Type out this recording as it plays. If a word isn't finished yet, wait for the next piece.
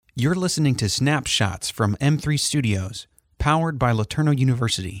You're listening to Snapshots from M3 Studios, powered by LeTourneau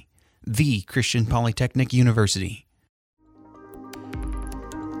University, the Christian Polytechnic University.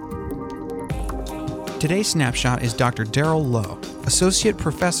 Today's snapshot is Dr. Daryl Lowe, Associate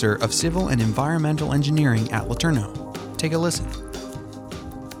Professor of Civil and Environmental Engineering at LeTourneau. Take a listen.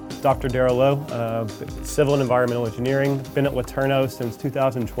 Dr. Daryl Lowe, Civil and Environmental Engineering, been at LeTourneau since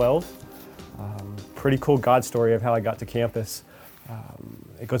 2012. Pretty cool God story of how I got to campus.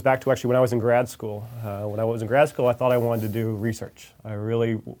 It goes back to actually when I was in grad school. When I was in grad school, I thought I wanted to do research. I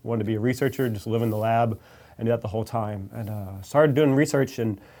really wanted to be a researcher, just live in the lab and do that the whole time. And started doing research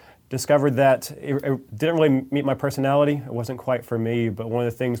and discovered that it didn't really meet my personality. It wasn't quite for me, but one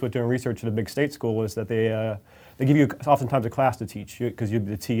of the things with doing research at a big state school is that they give you oftentimes a class to teach because you're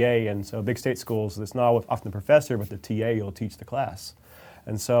the TA, and so big state schools, it's not often the professor, but the TA will teach the class.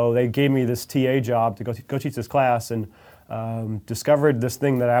 And so they gave me this TA job to go teach this class, and discovered this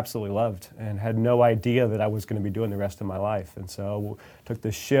thing that I absolutely loved and had no idea that I was going to be doing the rest of my life. And so took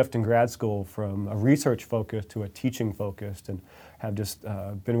this shift in grad school from a research focus to a teaching focused, and have just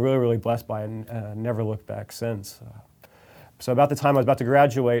been really, really blessed by it and never looked back since. So about the time I was about to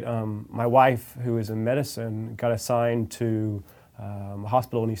graduate, my wife, who is in medicine, got assigned to a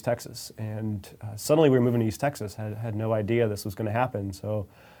hospital in East Texas. And suddenly we were moving to East Texas, had no idea this was going to happen. So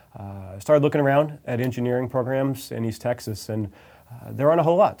I started looking around at engineering programs in East Texas, and there aren't a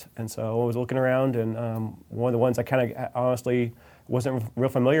whole lot. And so I was looking around, and one of the ones I kind of honestly wasn't real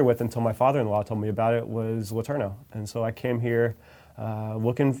familiar with until my father-in-law told me about it was LeTourneau. And so I came here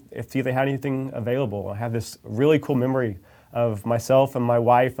looking to see if they had anything available. I have this really cool memory of myself and my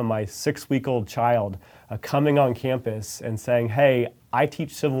wife and my 6-week-old child coming on campus and saying, "Hey, I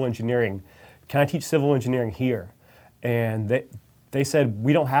teach civil engineering. Can I teach civil engineering here?" And they said,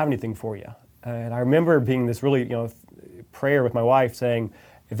 "We don't have anything for you." And I remember being this really, prayer with my wife saying,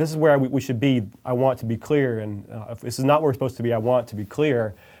 if this is where we should be, I want to be clear. And if this is not where we're supposed to be, I want to be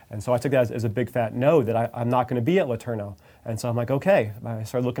clear. And so I took that as a big fat no, that I'm not going to be at LeTourneau. And so I'm like, okay. I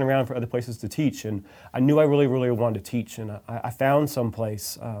started looking around for other places to teach, and I knew I really, really wanted to teach. And I found some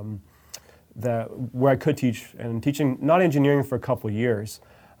place where I could teach, and teaching not engineering for a couple of years.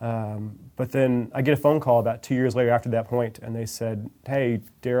 But then I get a phone call about 2 years later after that point, and they said, "Hey,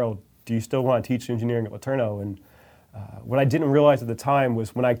 Daryl, do you still want to teach engineering at LeTourneau?" And what I didn't realize at the time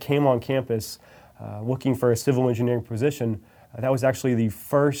was when I came on campus looking for a civil engineering position, that was actually the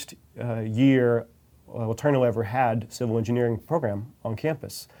first year LeTourneau ever had civil engineering program on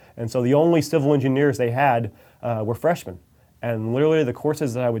campus. And so the only civil engineers they had were freshmen. And literally the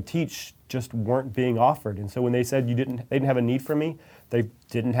courses that I would teach just weren't being offered. And so when they said they didn't have a need for me, they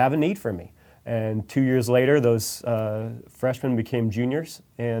didn't have a need for me. And 2 years later, those freshmen became juniors,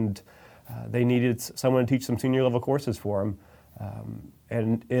 and they needed someone to teach some senior level courses for them.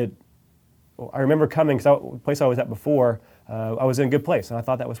 I remember coming, because the place I was at before, I was in a good place, and I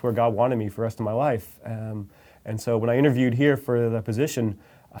thought that was where God wanted me for the rest of my life. And so when I interviewed here for the position,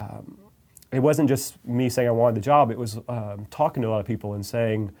 it wasn't just me saying I wanted the job, it was talking to a lot of people and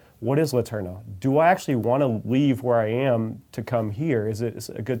saying, what is LeTourneau? Do I actually want to leave where I am to come here? Is it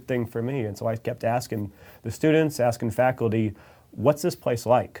a good thing for me? And so I kept asking the students, asking faculty, what's this place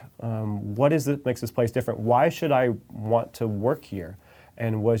like? What is it makes this place different? Why should I want to work here?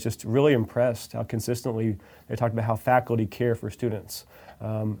 And was just really impressed how consistently they talked about how faculty care for students,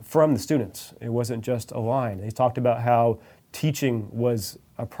 from the students. It wasn't just a line. They talked about how teaching was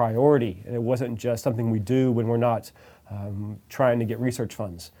a priority, and it wasn't just something we do when we're not trying to get research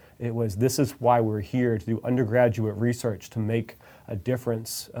funds. It was, this is why we're here, to do undergraduate research, to make a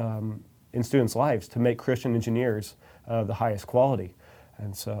difference in students' lives, to make Christian engineers of the highest quality.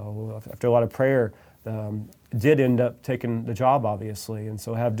 And so after a lot of prayer, did end up taking the job, obviously, and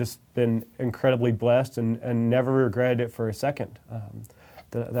so have just been incredibly blessed and never regretted it for a second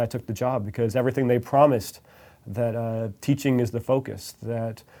that I took the job, because everything they promised, that teaching is the focus,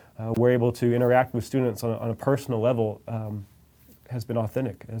 that we're able to interact with students on a personal level, has been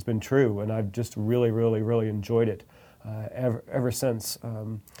authentic, has been true, and I've just really, really, really enjoyed it ever since.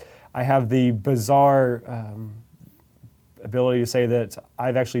 I have the bizarre ability to say that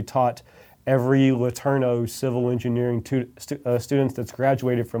I've actually taught every LeTourneau civil engineering students that's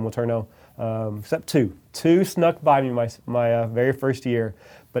graduated from LeTourneau, except two. Two snuck by me my very first year,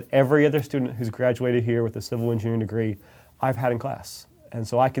 but every other student who's graduated here with a civil engineering degree, I've had in class. And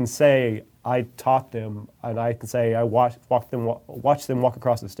so I can say I taught them, and I can say I watched them walk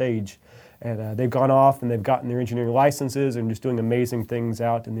across the stage, and they've gone off and they've gotten their engineering licenses and just doing amazing things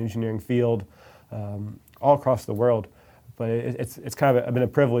out in the engineering field all across the world. But it's kind of been a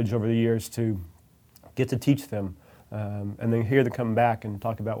privilege over the years to get to teach them and then hear them come back and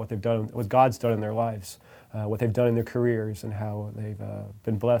talk about what they've done, what God's done in their lives, what they've done in their careers, and how they've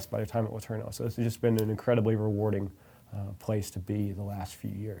been blessed by their time at LeTourneau. So it's just been an incredibly rewarding place to be the last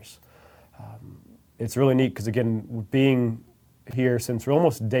few years. It's really neat because, again, being here since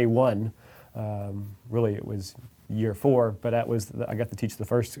almost day one, really it was year 4, but I got to teach the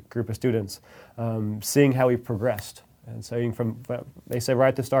first group of students, seeing how we've progressed. And saying they said right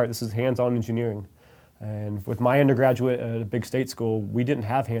at the start, this is hands-on engineering. And with my undergraduate at a big state school, we didn't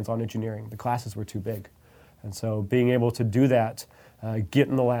have hands-on engineering. The classes were too big. And so being able to do that, get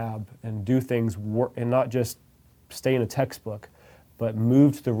in the lab and do things, and not just stay in a textbook, but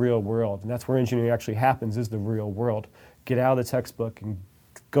move to the real world. And that's where engineering actually happens, is the real world. Get out of the textbook and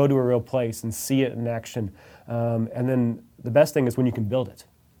go to a real place and see it in action. And then the best thing is when you can build it,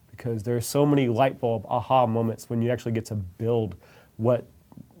 because there are so many light bulb aha moments when you actually get to build what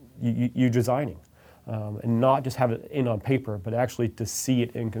you're designing. And not just have it in on paper, but actually to see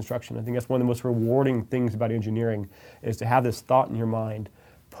it in construction. I think that's one of the most rewarding things about engineering, is to have this thought in your mind,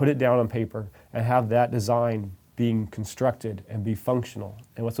 put it down on paper, and have that design being constructed and be functional.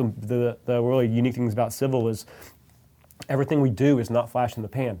 And what's the really unique things about civil is everything we do is not flash in the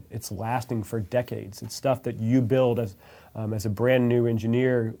pan. It's lasting for decades. It's stuff that you build as a brand new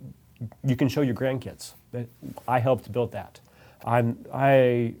engineer. You can show your grandkids that I helped build that.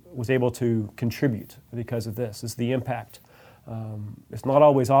 I was able to contribute because of this. It's the impact. It's not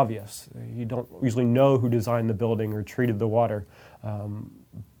always obvious. You don't usually know who designed the building or treated the water,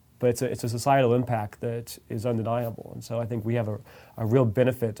 but it's a societal impact that is undeniable. And so I think we have a real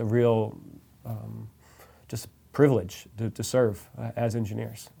benefit, a real just privilege to serve as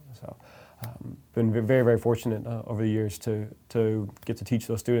engineers. So been very, very fortunate over the years to get to teach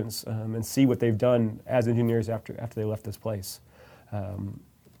those students and see what they've done as engineers after they left this place.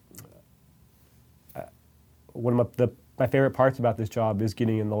 One of my favorite parts about this job is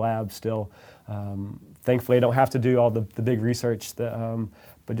getting in the lab still. Thankfully, I don't have to do all the big research,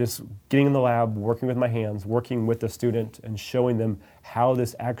 but just getting in the lab, working with my hands, working with the student, and showing them how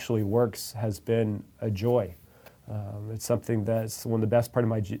this actually works has been a joy. It's something that's one of the best part of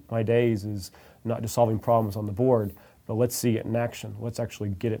my days, is not just solving problems on the board, but let's see it in action. Let's actually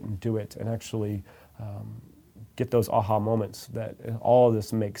get it and do it, and actually get those aha moments that all of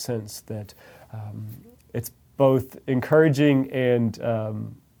this makes sense, that it's both encouraging and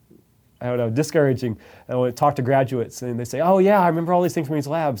discouraging. And when I talk to graduates and they say, oh yeah, I remember all these things from these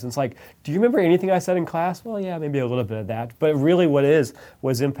labs. And it's like, do you remember anything I said in class? Well, yeah, maybe a little bit of that. But really what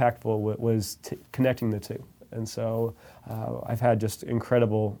was impactful was connecting the two. And so I've had just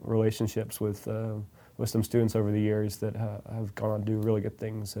incredible relationships with some students over the years that have gone on to do really good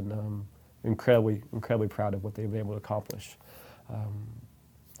things, and incredibly proud of what they've been able to accomplish.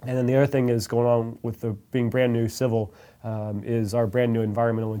 And then the other thing is going on with being brand new civil is our brand new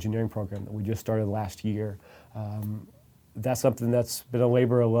environmental engineering program that we just started last year. That's something that's been a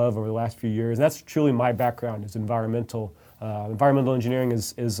labor of love over the last few years. And that's truly my background, is environmental. Environmental engineering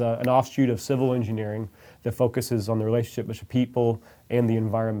is an offshoot of civil engineering that focuses on the relationship between people and the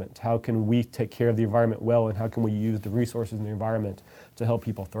environment. How can we take care of the environment well, and how can we use the resources in the environment to help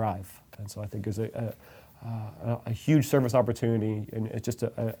people thrive? And so I think it's a huge service opportunity, and it's just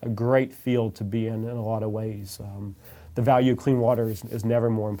a great field to be in a lot of ways. The value of clean water is never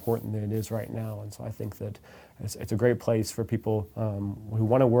more important than it is right now, and so I think that it's a great place for people who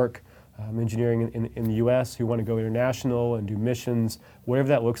want to work engineering in the U.S., who want to go international and do missions, whatever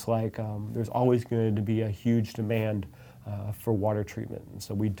that looks like. There's always going to be a huge demand for water treatment. And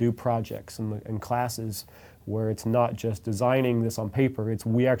so we do projects and classes where it's not just designing this on paper, it's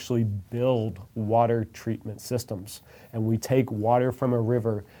we actually build water treatment systems. And we take water from a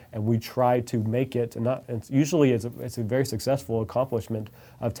river and we try to make it, and usually it's a very successful accomplishment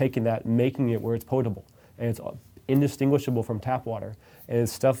of taking that and making it where it's potable. And it's indistinguishable from tap water. And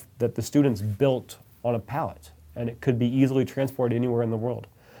it's stuff that the students built on a pallet, and it could be easily transported anywhere in the world.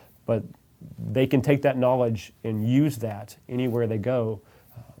 But they can take that knowledge and use that anywhere they go.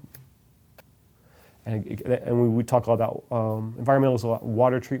 And we talk a lot about environmental is a lot,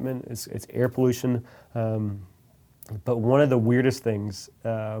 water treatment, it's air pollution. But one of the weirdest things,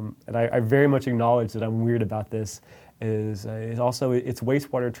 and I very much acknowledge that I'm weird about this, is also it's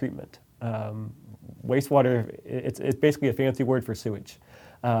wastewater treatment. Wastewater, it's basically a fancy word for sewage.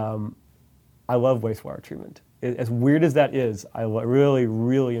 I love wastewater treatment. As weird as that is, I really,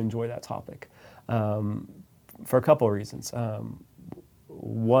 really enjoy that topic for a couple of reasons.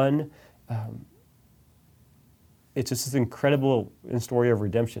 One, it's just this incredible story of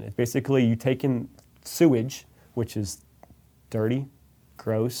redemption. It's basically you take in sewage, which is dirty,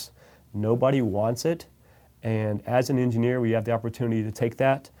 gross, nobody wants it, And as an engineer, we have the opportunity to take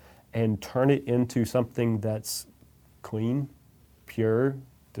that and turn it into something that's clean, pure,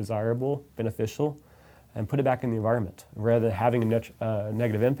 desirable, beneficial, and put it back in the environment. Rather than having a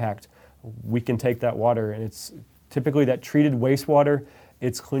negative impact, we can take that water, and it's typically that treated wastewater,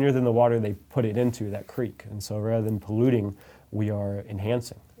 it's cleaner than the water they put it into, that creek. And so rather than polluting, we are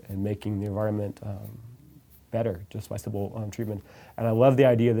enhancing and making the environment better just by simple treatment. And I love the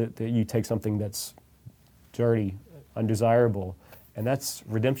idea that you take something that's dirty, undesirable, and that's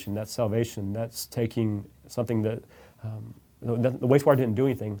redemption, that's salvation, that's taking something that the wastewater didn't do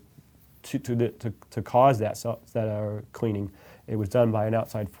anything to cause that cleaning. It was done by an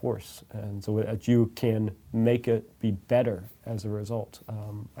outside force, and so that you can make it be better as a result.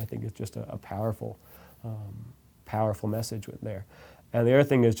 I think it's just a powerful message there. And the other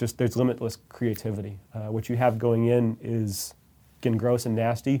thing is just there's limitless creativity. What you have going in is getting gross and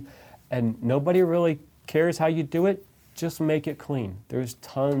nasty, and nobody really cares how you do it. Just make it clean. There's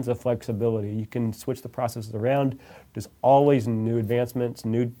tons of flexibility. You can switch the processes around. There's always new advancements,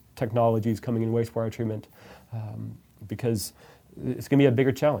 new technologies coming in wastewater treatment, because it's going to be a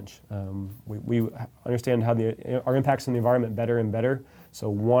bigger challenge. We understand how our impacts on the environment better and better, so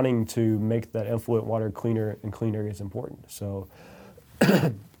wanting to make that effluent water cleaner and cleaner is important. So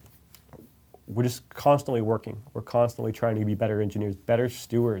we're just constantly working. We're constantly trying to be better engineers, better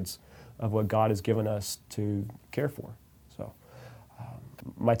stewards of what God has given us to care for. So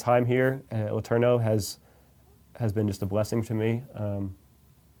my time here at LeTourneau has been just a blessing to me.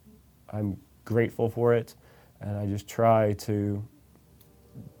 I'm grateful for it, and I just try to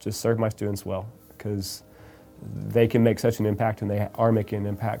just serve my students well, because they can make such an impact, and they are making an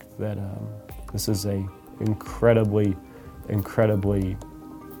impact, that this is a incredibly,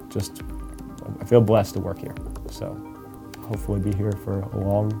 just, I feel blessed to work here. So hopefully be here for a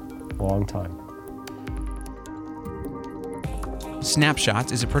long time.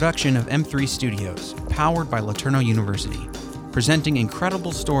 Snapshots is a production of M3 Studios, powered by LeTourneau University, presenting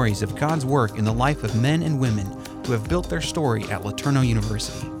incredible stories of God's work in the life of men and women who have built their story at LeTourneau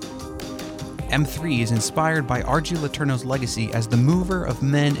University. M3 is inspired by R.G. LeTourneau's legacy as the mover of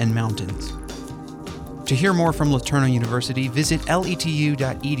men and mountains. To hear more from LeTourneau University, visit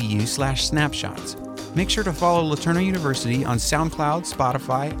letu.edu/snapshots. Make sure to follow LeTourneau University on SoundCloud,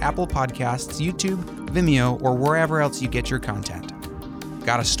 Spotify, Apple Podcasts, YouTube, Vimeo, or wherever else you get your content.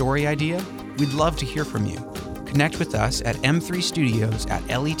 Got a story idea? We'd love to hear from you. Connect with us at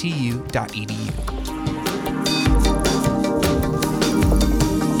m3studios@letu.edu.